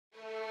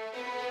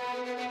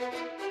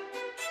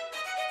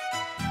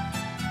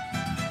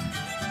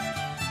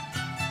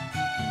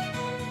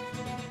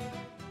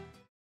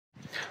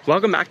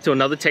Welcome back to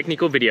another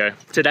technical video.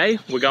 Today,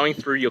 we're going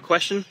through your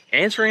question,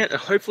 answering it, and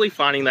hopefully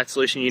finding that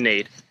solution you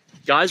need.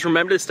 Guys,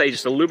 remember to stay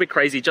just a little bit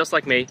crazy, just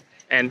like me,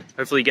 and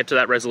hopefully get to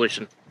that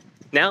resolution.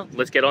 Now,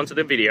 let's get on to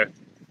the video.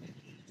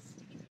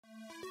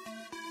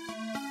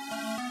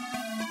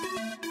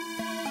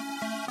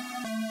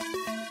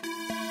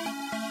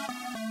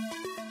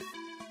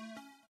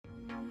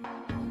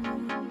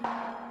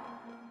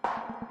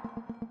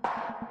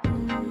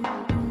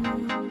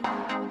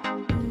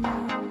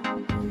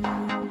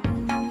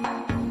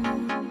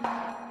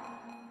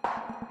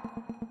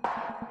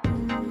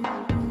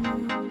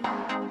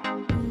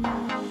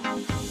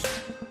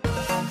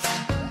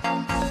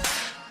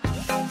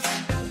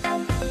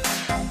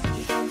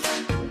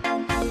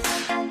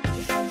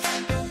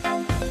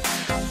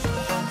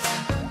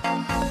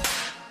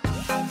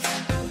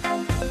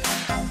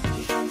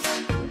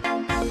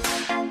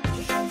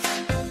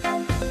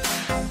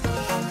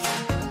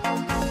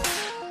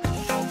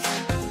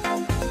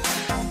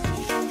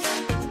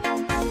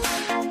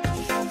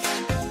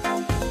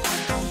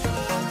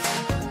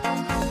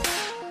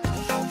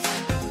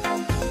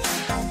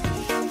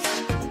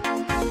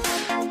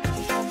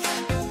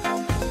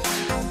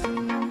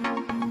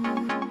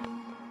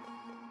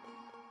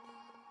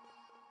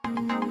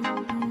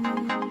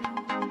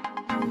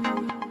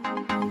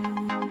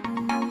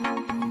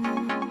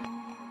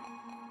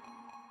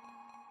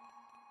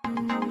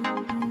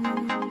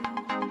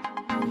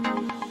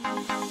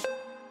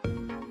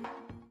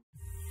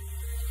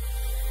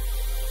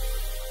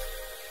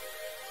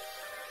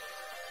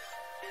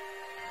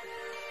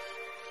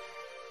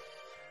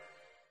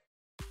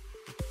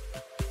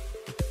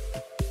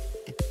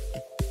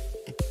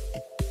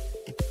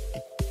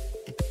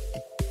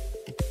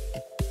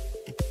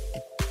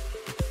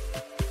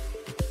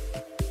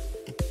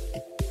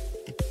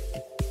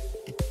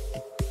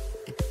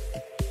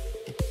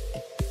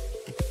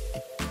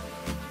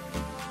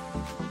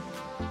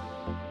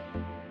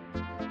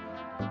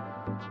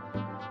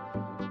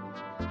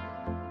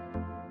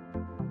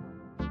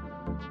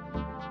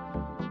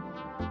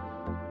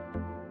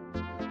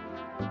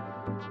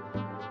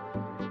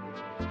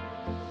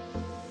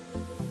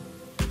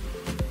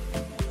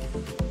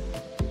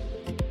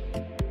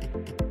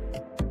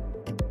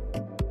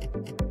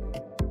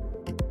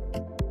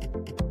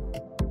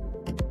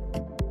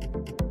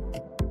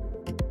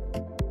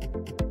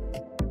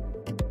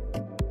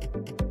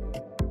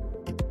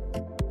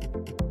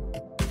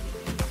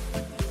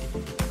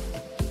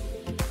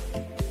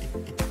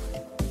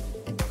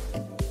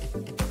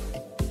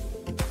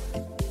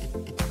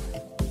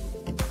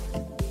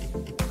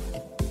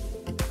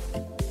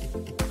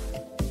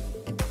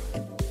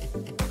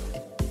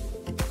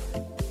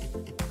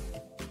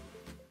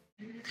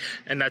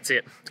 And that's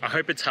it. I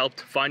hope it's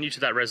helped find you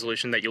to that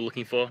resolution that you're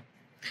looking for.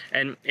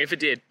 And if it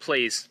did,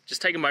 please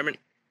just take a moment,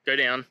 go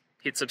down,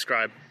 hit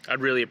subscribe.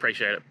 I'd really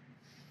appreciate it.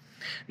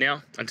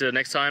 Now, until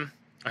next time,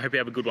 I hope you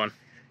have a good one.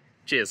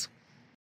 Cheers.